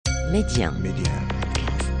Média.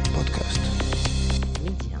 Podcast.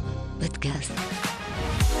 Média. Podcast.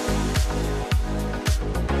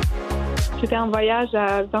 C'était un voyage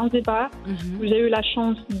à Zanzibar où j'ai eu la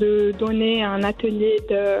chance de donner un atelier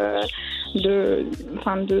de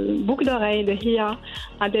boucles d'oreilles, de Heya,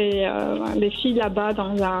 à des filles là-bas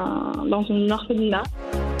dans une orphelinat.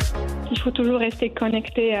 Il faut toujours rester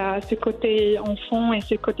connecté à ce côté enfant et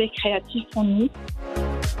ce côté créatif en nous.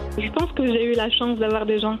 Je pense que j'ai eu la chance d'avoir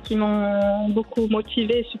des gens qui m'ont beaucoup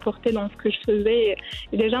motivée et supportée dans ce que je faisais.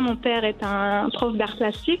 Et déjà, mon père est un prof d'art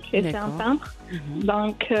plastique et c'est un peintre.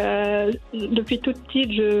 Donc, depuis toute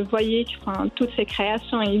petite, je voyais toutes ces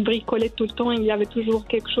créations et il bricolait tout le temps. Il y avait toujours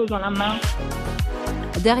quelque chose dans la main.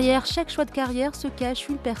 Derrière chaque choix de carrière se cache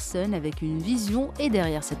une personne avec une vision et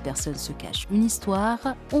derrière cette personne se cache une histoire.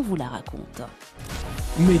 On vous la raconte.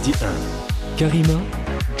 Média 1. Karima,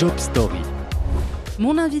 Job Story.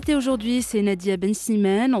 Mon invitée aujourd'hui, c'est Nadia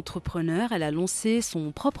Benslimane, entrepreneur. Elle a lancé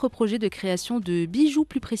son propre projet de création de bijoux,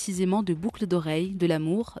 plus précisément de boucles d'oreilles, de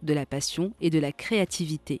l'amour, de la passion et de la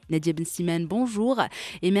créativité. Nadia Benslimane, bonjour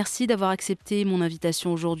et merci d'avoir accepté mon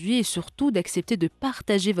invitation aujourd'hui et surtout d'accepter de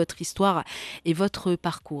partager votre histoire et votre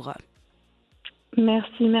parcours.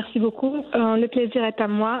 Merci beaucoup. Le plaisir est à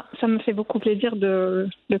moi. Ça me fait beaucoup plaisir de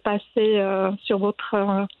passer sur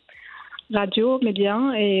votre radio, Média,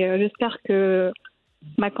 et j'espère que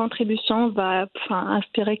ma contribution va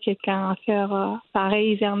inspirer quelqu'un à faire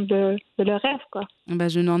pareil de leur rêve, quoi.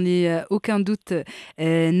 Je n'en ai aucun doute.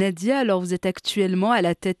 Nadia, alors vous êtes actuellement à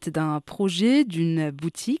la tête d'un projet, d'une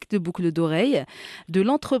boutique de boucles d'oreilles, de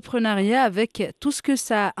l'entrepreneuriat avec tout ce que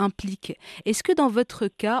ça implique. Est-ce que dans votre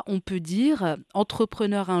cas, on peut dire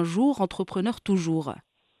entrepreneur un jour, entrepreneur toujours ?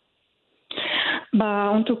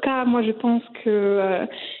 En tout cas, moi je pense que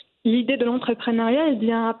l'idée de l'entrepreneuriat, elle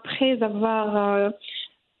vient après avoir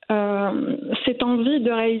cette envie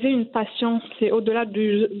de réaliser une passion. C'est au-delà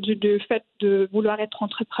du fait de vouloir être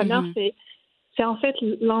entrepreneur, c'est en fait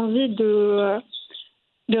l'envie de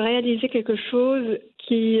réaliser quelque chose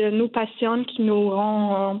qui nous passionne, qui nous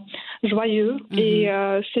rend joyeux. Et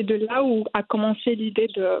c'est de là où a commencé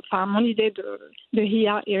mon idée de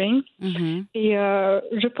Heya Earings. Et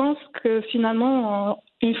je pense que finalement,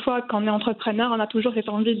 une fois qu'on est entrepreneur, on a toujours cette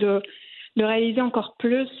envie de réaliser encore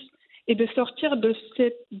plus et de sortir de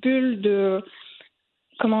cette bulle de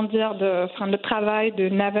travail de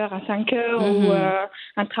 9h à 5h ou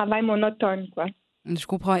un travail monotone, quoi. Je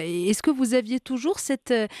comprends. Et est-ce que vous aviez toujours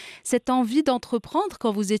cette envie d'entreprendre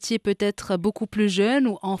quand vous étiez peut-être beaucoup plus jeune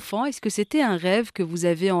ou enfant ? Est-ce que c'était un rêve que vous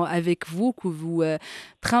avez avec vous, que vous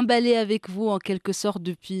trimballez avec vous en quelque sorte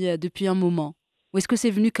depuis un moment ? Ou est-ce que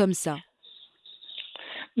c'est venu comme ça ?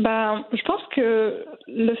 Je pense que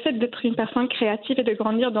le fait d'être une personne créative et de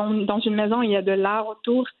grandir dans une maison où il y a de l'art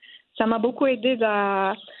autour, ça m'a beaucoup aidé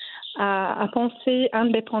à penser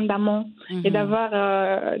indépendamment et d'avoir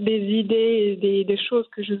des idées et des choses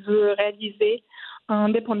que je veux réaliser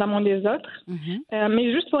indépendamment des autres.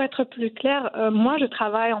 Mais juste pour être plus clair, moi je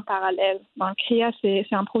travaille en parallèle. Heya, c'est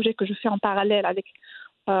un projet que je fais en parallèle avec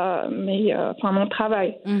mon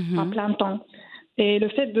travail à plein temps. Et le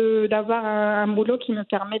fait d'avoir un boulot qui me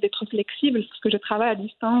permet d'être flexible, parce que je travaille à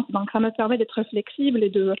distance, donc ça me permet d'être flexible et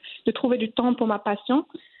de trouver du temps pour ma passion.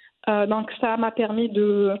 Donc ça m'a permis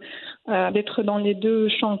d'être dans les deux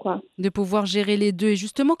champs, quoi. De pouvoir gérer les deux. Et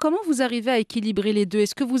justement, comment vous arrivez à équilibrer les deux ?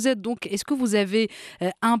 Est-ce que vous avez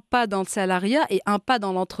un pas dans le salariat et un pas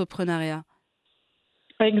dans l'entrepreneuriat ?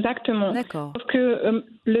 Exactement. D'accord. Parce que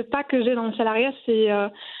le pas que j'ai dans le salariat, c'est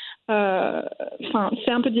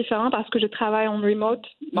un peu différent parce que je travaille en remote,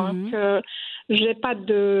 donc j'ai pas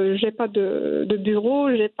de bureau,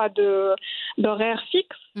 j'ai pas d'horaire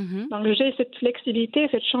fixe, donc j'ai cette flexibilité,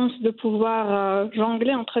 cette chance de pouvoir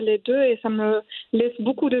jongler entre les deux et ça me laisse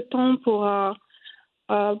beaucoup de temps pour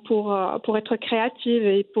être créative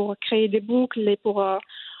et pour créer des boucles et pour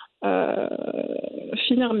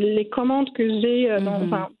finir les commandes que j'ai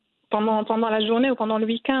pendant la journée ou pendant le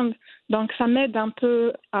week-end. Donc, ça m'aide un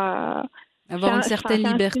peu à avoir une certaine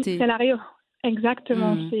liberté. Un scénario.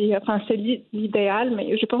 Exactement. C'est l'idéal,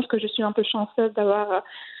 mais je pense que je suis un peu chanceuse d'avoir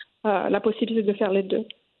la possibilité de faire les deux.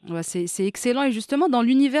 Ouais, c'est excellent. Et justement, dans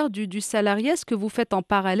l'univers du salariat, ce que vous faites en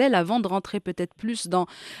parallèle, avant de rentrer peut-être plus dans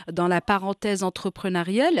la parenthèse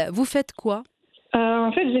entrepreneuriale, vous faites quoi ?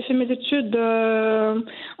 En fait, j'ai fait mes études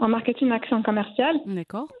en marketing action commerciale.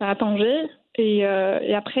 D'accord. À Tanger. Et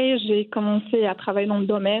après, j'ai commencé à travailler dans le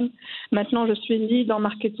domaine. Maintenant, je suis lead en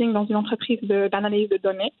marketing dans une entreprise d'analyse de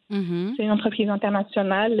données. C'est une entreprise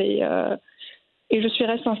internationale et je suis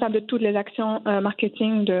responsable de toutes les actions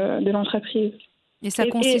marketing de l'entreprise. Et ça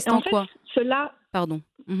consiste en quoi ? Cela... Pardon.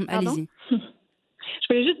 Allez-y. Je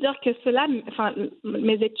voulais juste dire que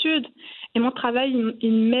mes études et mon travail,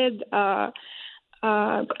 ils m'aident à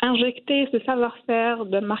injecter ce savoir-faire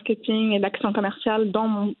de marketing et d'action commerciale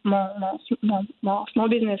dans mon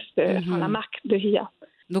business, la marque de Heya.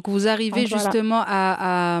 Donc, vous arrivez justement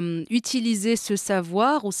à utiliser ce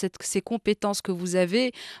savoir ou ces compétences que vous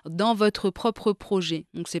avez dans votre propre projet.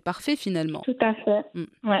 Donc, c'est parfait finalement. Tout à fait.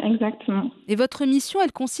 Oui, exactement. Et votre mission,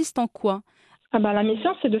 elle consiste en quoi ? La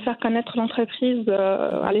mission, c'est de faire connaître l'entreprise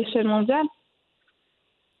à l'échelle mondiale.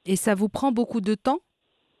 Et ça vous prend beaucoup de temps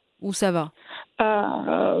ou ça va ?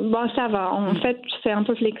 Ça va. En fait, c'est un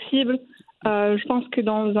peu flexible. Je pense que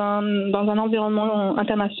dans un environnement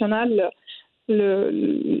international,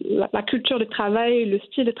 la culture de travail, le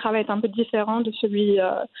style de travail est un peu différent de celui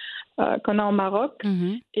qu'on a au Maroc.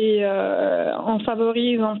 Et on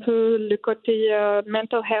favorise un peu le côté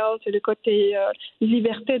mental health et le côté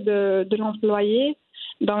liberté de l'employé.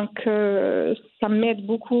 Donc, ça m'aide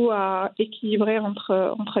beaucoup à équilibrer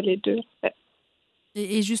entre les deux.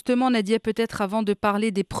 Et justement, Nadia, peut-être avant de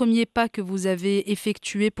parler des premiers pas que vous avez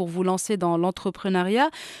effectués pour vous lancer dans l'entrepreneuriat,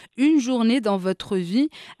 une journée dans votre vie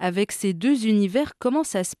avec ces deux univers, comment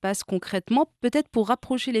ça se passe concrètement ? Peut-être pour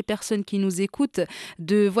rapprocher les personnes qui nous écoutent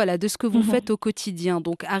de ce que vous faites au quotidien.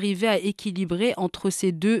 Donc, arriver à équilibrer entre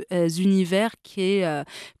ces deux univers que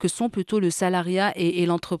sont plutôt le salariat et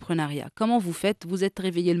l'entrepreneuriat. Comment vous faites ? Vous êtes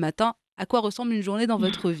réveillé le matin ? À quoi ressemble une journée dans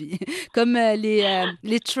votre vie ? Comme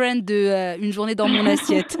les trends de une journée dans mon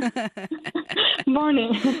assiette.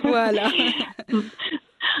 Morning. Voilà.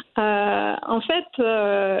 En fait,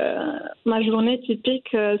 ma journée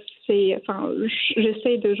typique,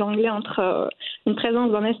 j'essaie de jongler entre une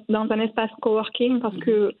présence dans un espace coworking parce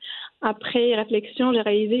que après réflexion, j'ai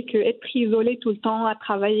réalisé que être isolé tout le temps à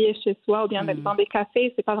travailler chez soi ou bien être dans des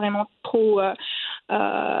cafés, c'est pas vraiment trop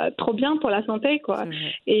bien pour la santé, quoi.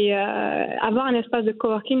 Et avoir un espace de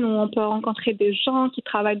coworking où on peut rencontrer des gens qui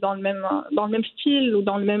travaillent dans le même style ou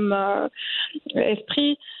dans le même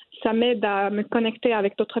esprit, ça m'aide à me connecter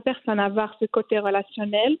avec d'autres personnes, à avoir ce côté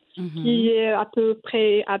relationnel qui est à peu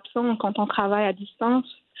près absent quand on travaille à distance.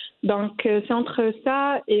 Donc, c'est entre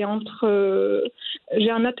ça et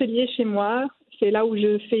j'ai un atelier chez moi. C'est là où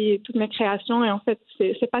je fais toutes mes créations. Et en fait,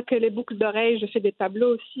 c'est pas que les boucles d'oreilles. Je fais des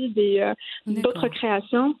tableaux aussi, d'autres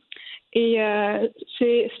créations. Et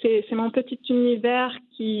c'est mon petit univers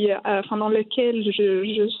dans lequel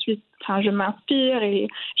je m'inspire et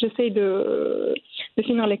j'essaie de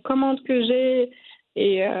finir les commandes que j'ai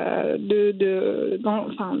et de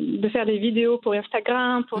faire des vidéos pour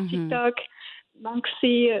Instagram, pour TikTok. Donc,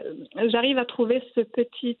 j'arrive à trouver ce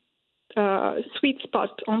petit sweet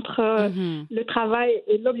spot entre le travail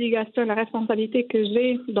et l'obligation, la responsabilité que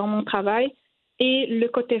j'ai dans mon travail et le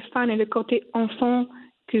côté fun et le côté enfant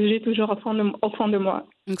que j'ai toujours au fond de moi.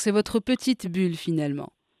 Donc, c'est votre petite bulle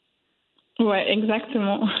finalement. Ouais,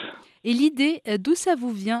 exactement. Et l'idée, d'où ça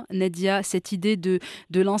vous vient, Nadia, cette idée de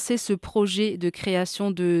lancer ce projet de création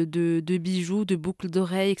de bijoux, de boucles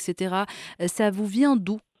d'oreilles, etc. Ça vous vient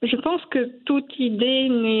d'où ? Je pense que toute idée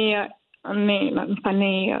n'est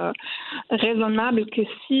raisonnable que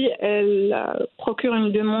si elle procure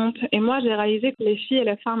une demande. Et moi, j'ai réalisé que les filles et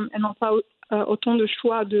les femmes, elles n'ont pas autant de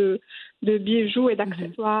choix de bijoux et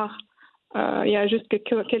d'accessoires. Il y a juste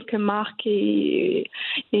quelques marques et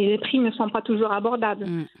les prix ne sont pas toujours abordables.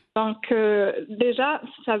 Donc, déjà,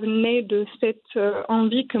 ça venait de cette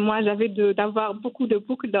envie que moi, j'avais d'avoir beaucoup de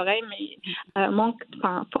boucles d'oreilles, mais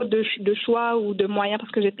faute de choix ou de moyens,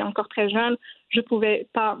 parce que j'étais encore très jeune, je ne pouvais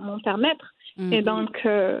pas m'en permettre. Et donc,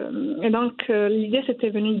 l'idée, c'était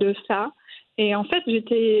venu de ça. Et en fait,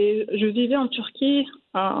 je vivais en Turquie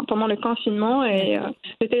pendant le confinement et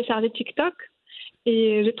j'ai téléchargé TikTok.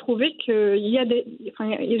 Et j'ai trouvé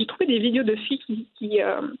j'ai trouvé des vidéos de filles qui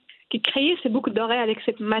créaient ces boucles d'oreilles avec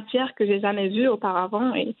cette matière que j'ai jamais vue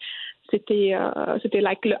auparavant. Et c'était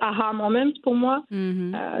le aha moment pour moi.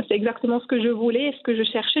 C'est exactement ce que je voulais, ce que je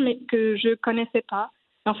cherchais, mais que je connaissais pas.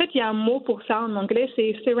 En fait, il y a un mot pour ça en anglais,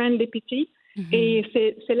 c'est serendipity. Et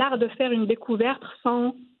c'est l'art de faire une découverte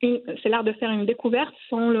sans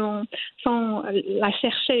la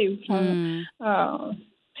chercher.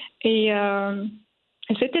 Et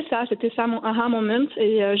c'était ça mon aha moment.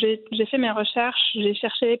 Et j'ai fait mes recherches, j'ai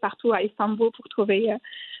cherché partout à Istanbul pour trouver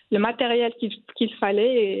le matériel qu'il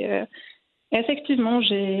fallait. Et effectivement,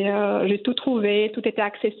 j'ai tout trouvé, tout était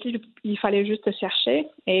accessible, il fallait juste chercher.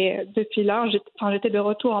 Et depuis là, j'étais de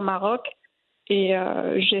retour au Maroc et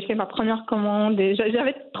j'ai fait ma première commande. Et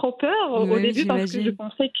j'avais trop peur au début parce que je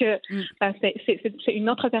pensais que c'est une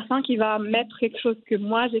autre personne qui va mettre quelque chose que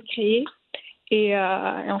moi j'ai créé. Et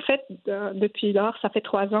en fait, depuis lors, ça fait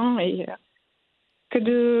 3 ans et que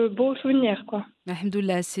de beaux souvenirs, quoi.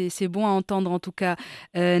 Alhamdoulilah, c'est bon à entendre en tout cas.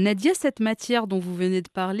 Nadia, cette matière dont vous venez de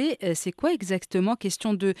parler, c'est quoi exactement?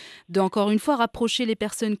 Question de, encore une fois, rapprocher les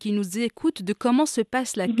personnes qui nous écoutent de comment se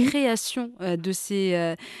passe la Mhm. création de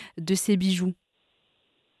ces bijoux.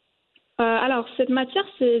 Alors, cette matière,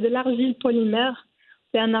 c'est de l'argile polymère.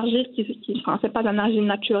 C'est un argile enfin, c'est pas un argile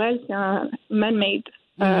naturel, c'est un man-made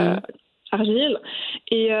argile.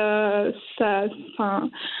 Et c'est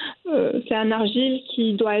un argile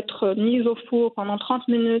qui doit être mis au four pendant 30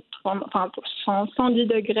 minutes, enfin, 110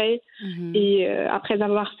 degrés. Et après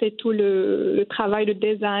avoir fait tout le travail de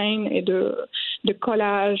design et de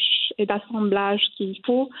collage et d'assemblage qu'il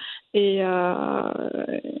faut. Et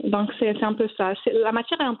donc, c'est un peu ça. La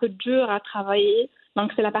matière est un peu dure à travailler.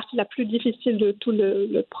 Donc, c'est la partie la plus difficile de tout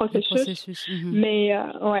le processus. Mais,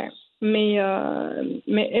 ouais. Mais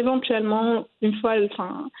éventuellement, une fois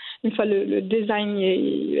le design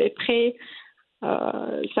est prêt,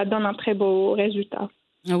 ça donne un très beau résultat.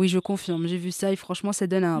 Ah oui, je confirme, j'ai vu ça et franchement, ça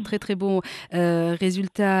donne un très très bon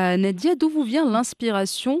résultat. Nadia, d'où vous vient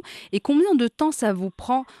l'inspiration et combien de temps ça vous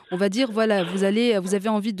prend? On va dire, voilà, vous avez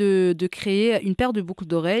envie de créer une paire de boucles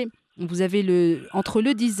d'oreilles. Vous avez entre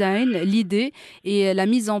le design, l'idée et la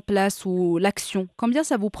mise en place ou l'action. Combien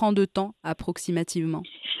ça vous prend de temps approximativement?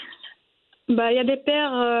 Il y a des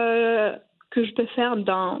paires que je peux faire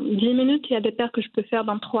dans 10 minutes, il y a des paires que je peux faire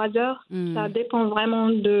dans 3 heures. Ça dépend vraiment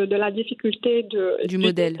de la difficulté du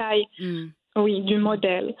modèle. Détail. Oui, du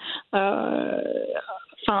modèle.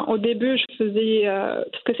 Au début, je faisais,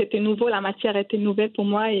 parce que c'était nouveau, la matière était nouvelle pour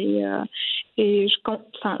moi et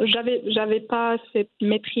j'avais pas cette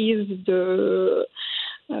maîtrise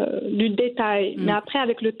du détail. Mais après,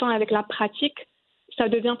 avec le temps, avec la pratique, ça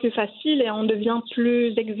devient plus facile et on devient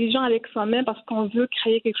plus exigeant avec soi-même parce qu'on veut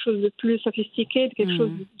créer quelque chose de plus sophistiqué, quelque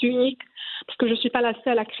chose d'unique. Parce que je ne suis pas la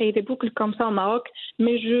seule à créer des boucles comme ça au Maroc,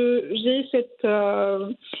 mais j'ai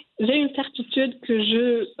une certitude que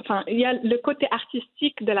il y a le côté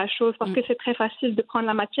artistique de la chose parce que c'est très facile de prendre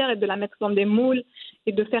la matière et de la mettre dans des moules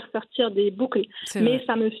et de faire sortir des boucles. Mais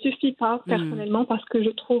ça ne me suffit pas personnellement parce que je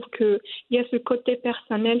trouve qu'il y a ce côté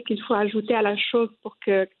personnel qu'il faut ajouter à la chose pour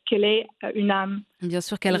qu'elle ait une âme. Bien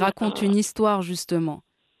sûr qu'elle raconte une histoire, justement.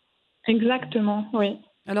 Exactement, oui.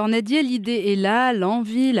 Alors Nadia, l'idée est là,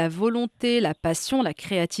 l'envie, la volonté, la passion, la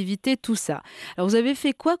créativité, tout ça. Alors vous avez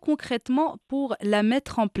fait quoi concrètement pour la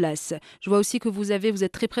mettre en place? Je vois aussi que vous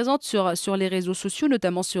êtes très présente sur les réseaux sociaux,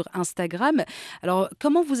 notamment sur Instagram. Alors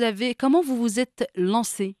comment vous vous êtes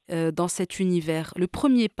lancée dans cet univers? Le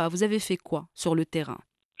premier pas, vous avez fait quoi sur le terrain?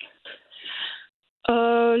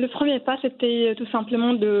 Le premier pas, c'était tout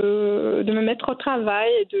simplement de me mettre au travail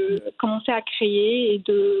et de commencer à créer.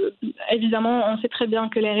 Évidemment, on sait très bien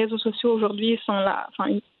que les réseaux sociaux aujourd'hui sont là,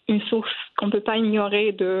 une source qu'on ne peut pas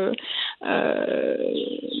ignorer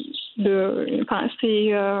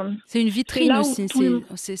c'est une vitrine aussi,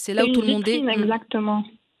 c'est là où tout le monde est. Exactement.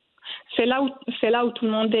 C'est là où tout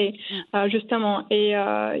le monde est, justement. Et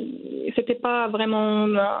c'était pas vraiment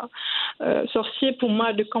sorcier pour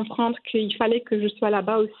moi de comprendre qu'il fallait que je sois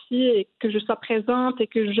là-bas aussi et que je sois présente et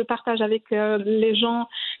que je partage avec les gens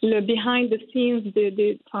le behind the scenes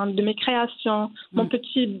de mes créations. Mon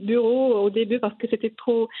petit bureau au début parce que c'était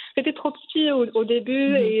trop petit au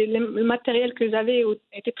début et le matériel que j'avais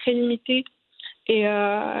était très limité. Et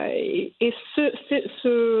le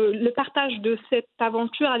partage de cette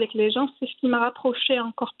aventure avec les gens, c'est ce qui m'a rapprochée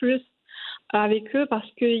encore plus avec eux parce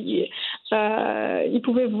qu'ils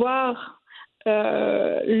pouvaient voir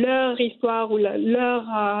leur histoire ou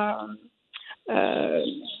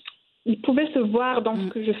ils pouvaient se voir dans ce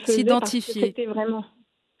que je faisais. S'identifier. Parce que c'était vraiment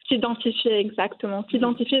s'identifier, exactement.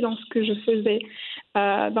 S'identifier dans ce que je faisais.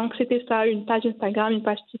 Donc, c'était ça, une page Instagram, une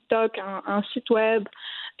page TikTok, un site web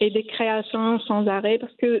et des créations sans arrêt.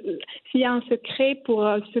 Parce que s'il y a un secret pour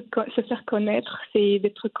se faire connaître, c'est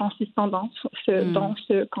d'être consistant dans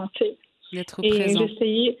ce qu'on fait. D'être présent. Et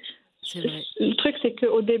j'essayais. Le truc, c'est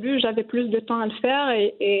qu'au début, j'avais plus de temps à le faire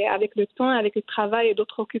et avec le temps, avec le travail et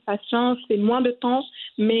d'autres occupations, c'est moins de temps,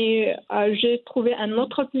 mais j'ai trouvé un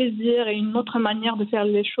autre plaisir et une autre manière de faire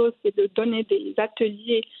les choses, c'est de donner des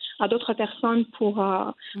ateliers à d'autres personnes pour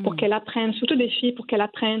qu'elles apprennent, surtout des filles, pour qu'elles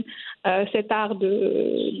apprennent cet art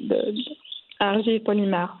d'argile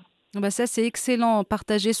polymère. Ça, c'est excellent.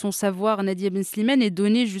 Partager son savoir, Nadia Benslimane, et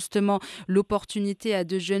donner justement l'opportunité à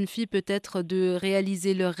de jeunes filles peut-être de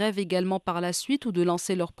réaliser leurs rêves également par la suite ou de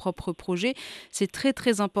lancer leur propre projet. C'est très,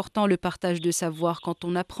 très important le partage de savoir. Quand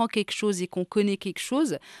on apprend quelque chose et qu'on connaît quelque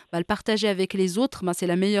chose, le partager avec les autres, c'est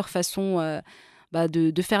la meilleure façon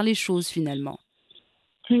de faire les choses finalement.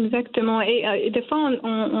 Exactement. Et des fois,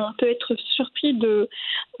 on peut être surpris de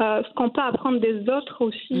ce qu'on peut apprendre des autres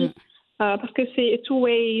aussi, parce que c'est two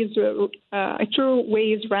ways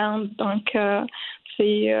round. Donc,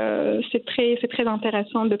 c'est très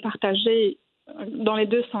intéressant de partager dans les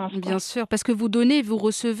deux sens. Bien sûr, parce que vous donnez et vous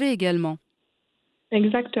recevez également.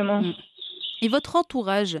 Exactement. Et votre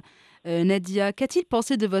entourage, Nadia, qu'a-t-il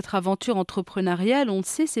pensé de votre aventure entrepreneuriale? On le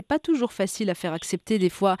sait, c'est pas toujours facile à faire accepter des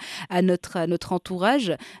fois à notre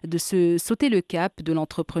entourage de se sauter le cap de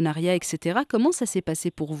l'entrepreneuriat, etc. Comment ça s'est passé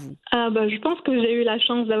pour vous? Je pense que j'ai eu la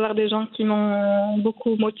chance d'avoir des gens qui m'ont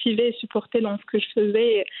beaucoup motivée et supportée dans ce que je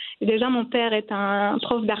faisais. Et déjà, mon père est un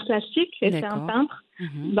prof d'art plastique et c'est un peintre.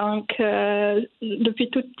 Donc, depuis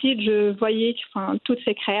toute petite, je voyais toutes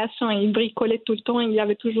ces créations. Il bricolait tout le temps. Il y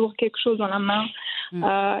avait toujours quelque chose dans la main.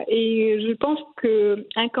 Et je pense que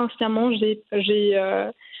inconsciemment, j'ai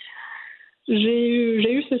eu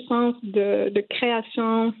ce sens de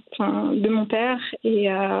création de mon père. Et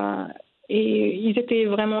ils étaient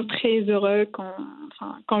vraiment très heureux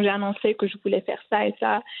quand j'ai annoncé que je voulais faire ça et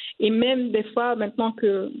ça. Et même des fois, maintenant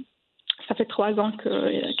que ça fait 3 ans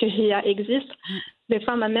que Heya existe, des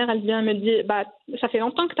fois, ma mère, elle vient me dire, ça fait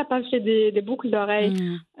longtemps que tu n'as pas fait des boucles d'oreilles.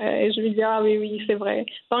 Et je lui dis, oui, c'est vrai.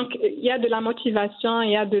 Donc, il y a de la motivation,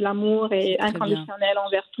 il y a de l'amour et inconditionnel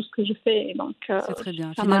envers tout ce que je fais. Et donc, c'est très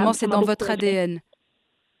bien. Finalement, c'est dans votre ADN.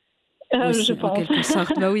 Aussi, je pense. En quelque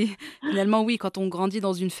sorte. Oui. Finalement, oui, quand on grandit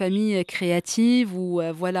dans une famille créative où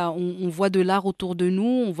on voit de l'art autour de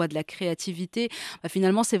nous, on voit de la créativité,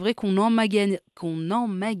 finalement, c'est vrai qu'on emmagasine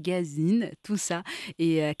tout ça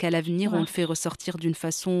et qu'à l'avenir, on le fait ressortir d'une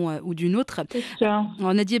façon ou d'une autre. C'est ça.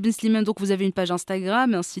 Alors, Nadia Benslimane, donc vous avez une page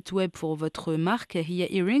Instagram, un site web pour votre marque,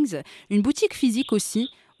 Heya Earings, une boutique physique aussi,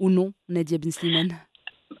 ou non, Nadia Benslimane?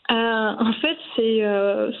 En fait,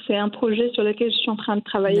 c'est un projet sur lequel je suis en train de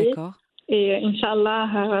travailler. D'accord. Et Inch'Allah,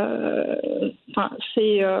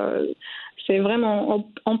 c'est vraiment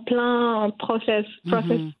en plein processus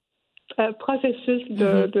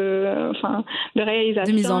de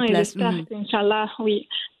réalisation. De mise en place. Et j'espère qu'Inch'Allah, oui.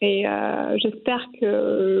 Et j'espère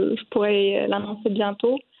que je pourrai l'annoncer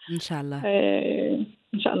bientôt. Inch'Allah.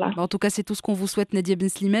 Inch'Allah. En tout cas, c'est tout ce qu'on vous souhaite, Nadia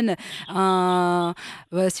Benslimane.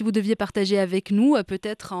 Si vous deviez partager avec nous,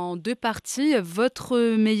 peut-être en 2 parties,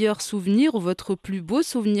 votre meilleur souvenir ou votre plus beau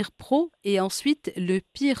souvenir pro et ensuite le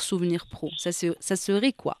pire souvenir pro. Ça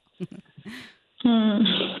serait quoi? Je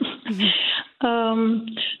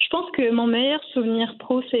pense que mon meilleur souvenir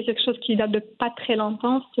pro, c'est quelque chose qui date de pas très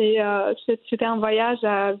longtemps. C'était un voyage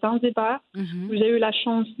à Zanzibar où j'ai eu la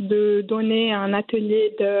chance de donner un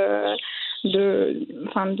atelier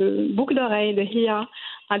de boucles d'oreilles, de Heya,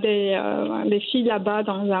 à des filles là-bas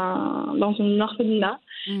dans une orphelinat.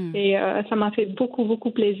 Et ça m'a fait beaucoup,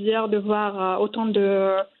 beaucoup plaisir de voir autant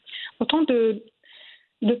de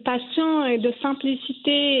passion et de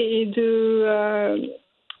simplicité et de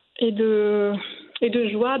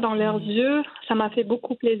joie dans leurs yeux. Ça m'a fait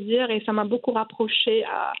beaucoup plaisir et ça m'a beaucoup rapproché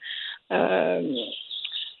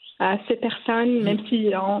à ces personnes, même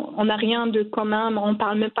si on n'a rien de commun, on ne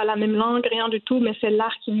parle même pas la même langue, rien du tout, mais c'est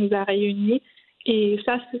l'art qui nous a réunis. Et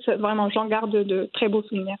ça, c'est vraiment, j'en garde de très beaux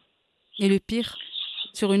souvenirs. Et le pire?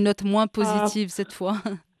 Sur une note moins positive cette fois.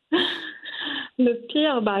 Le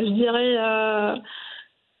pire, je dirais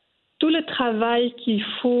tout le travail qu'il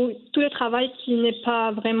faut, tout le travail qui n'est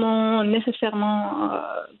pas vraiment nécessairement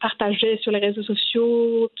partagé sur les réseaux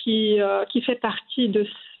sociaux, qui fait partie du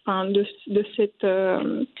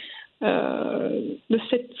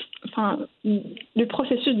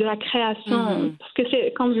processus de la création. Parce que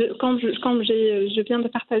c'est comme je viens de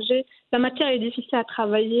partager, la matière est difficile à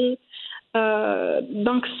travailler.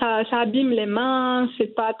 Donc ça abîme les mains,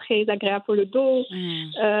 c'est pas très agréable pour le dos.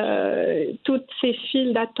 Toutes ces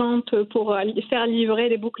files d'attente pour faire livrer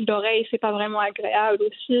des boucles d'oreilles, c'est pas vraiment agréable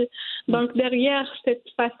aussi. Donc derrière cette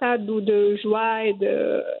façade de joie et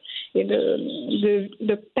de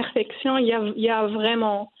perfection, il y a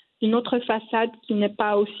vraiment une autre façade qui n'est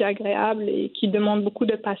pas aussi agréable et qui demande beaucoup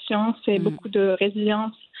de patience et beaucoup de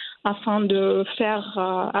résilience afin de faire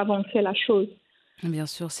avancer la chose. Bien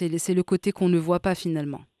sûr, c'est le côté qu'on ne voit pas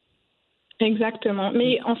finalement. Exactement.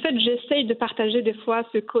 Mais en fait, j'essaye de partager des fois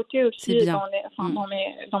ce côté aussi dans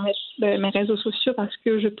mes réseaux sociaux parce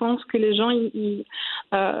que je pense que les gens, il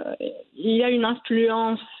y a une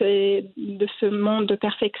influence de ce monde de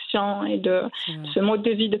perfection et de ce mode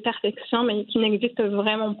de vie de perfection, mais qui n'existe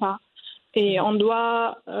vraiment pas. Et on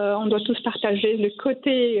doit tous partager le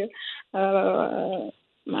côté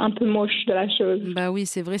un peu moche de la chose. Bah oui,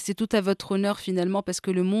 c'est vrai, c'est tout à votre honneur finalement parce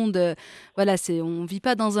que le monde, voilà, on vit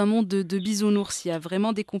pas dans un monde de bisounours. Il y a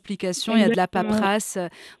vraiment des complications, il y a de la Exactement. paperasse.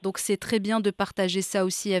 Donc c'est très bien de partager ça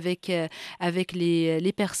aussi avec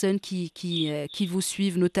les personnes qui vous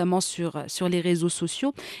suivent, notamment sur les réseaux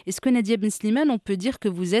sociaux. Est-ce que Nadia Benslimane, on peut dire que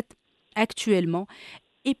vous êtes actuellement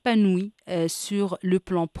épanouie sur le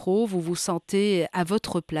plan pro, vous vous sentez à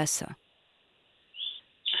votre place?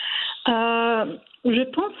 Je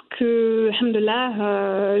pense que,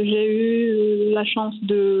 alhamdoulilah, j'ai eu la chance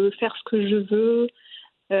de faire ce que je veux,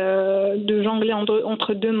 de jongler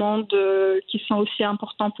entre deux mondes qui sont aussi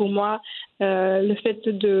importants pour moi. Le fait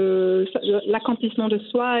de l'accomplissement de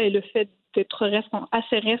soi et le fait d'être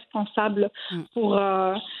assez responsable pour...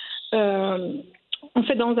 en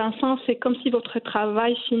fait, dans un sens, c'est comme si votre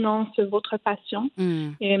travail finance votre passion,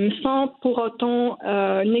 et sans pour autant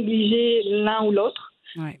négliger l'un ou l'autre.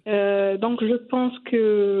 Ouais. Donc je pense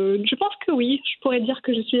que oui, je pourrais dire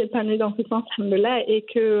que je suis épanouie dans ce sens-là, et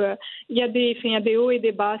que il y a des hauts et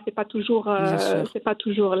des bas, c'est pas toujours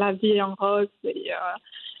la vie en rose,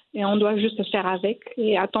 et on doit juste faire avec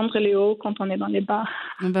et attendre les hauts quand on est dans les bas.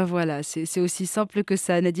 Ben voilà, c'est aussi simple que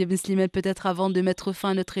ça. Nadia Benslimane, peut-être avant de mettre fin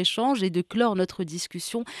à notre échange et de clore notre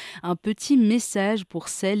discussion, un petit message pour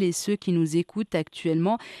celles et ceux qui nous écoutent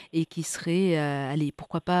actuellement et qui seraient, allez,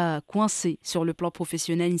 pourquoi pas coincés sur le plan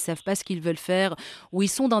professionnel, ils ne savent pas ce qu'ils veulent faire, ou ils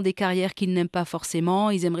sont dans des carrières qu'ils n'aiment pas forcément,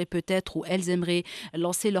 ils aimeraient peut-être, ou elles aimeraient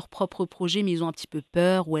lancer leur propre projet, mais ils ont un petit peu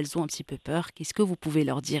peur, ou elles ont un petit peu peur. Qu'est-ce que vous pouvez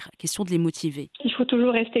leur dire? Question de les motiver. Il faut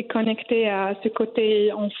toujours rester connecté à ce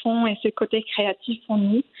côté enfant et ce côté créatif en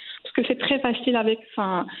nous, parce que c'est très facile avec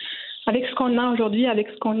ce qu'on a aujourd'hui, avec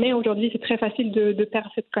ce qu'on est aujourd'hui, c'est très facile de perdre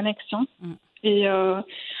cette connexion. Et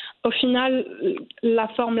au final, la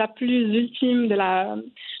forme la plus ultime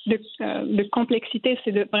de complexité,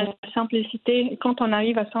 c'est de la simplicité. Et quand on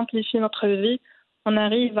arrive à simplifier notre vie, on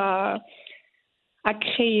arrive à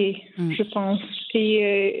créer, je pense.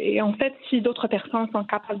 Et en fait, si d'autres personnes sont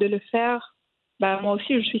capables de le faire, moi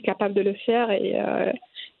aussi, je suis capable de le faire.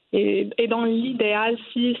 Et dans l'idéal,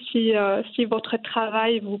 si votre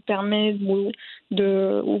travail vous permet ou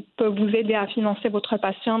peut vous aider à financer votre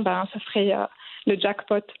passion, ça serait le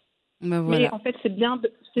jackpot. Ben voilà. Mais en fait, c'est bien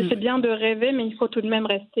de rêver, mais il faut tout de même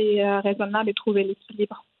rester raisonnable et trouver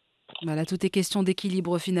l'équilibre. Voilà, tout est question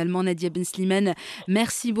d'équilibre finalement. Nadia Benslimane,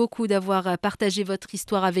 merci beaucoup d'avoir partagé votre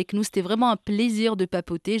histoire avec nous. C'était vraiment un plaisir de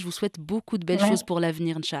papoter. Je vous souhaite beaucoup de belles choses pour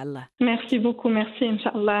l'avenir, Inch'Allah. Merci beaucoup, merci,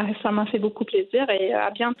 Inch'Allah. Ça m'a fait beaucoup plaisir, et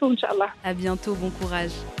à bientôt, Inch'Allah. À bientôt, bon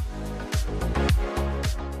courage.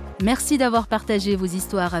 Merci d'avoir partagé vos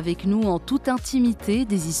histoires avec nous en toute intimité,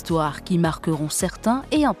 des histoires qui marqueront certains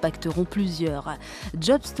et impacteront plusieurs.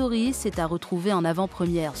 Job Story, c'est à retrouver en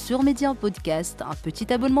avant-première sur Média Podcast. Un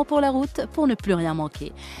petit abonnement pour la route pour ne plus rien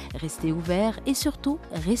manquer. Restez ouverts et surtout,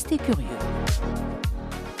 restez curieux.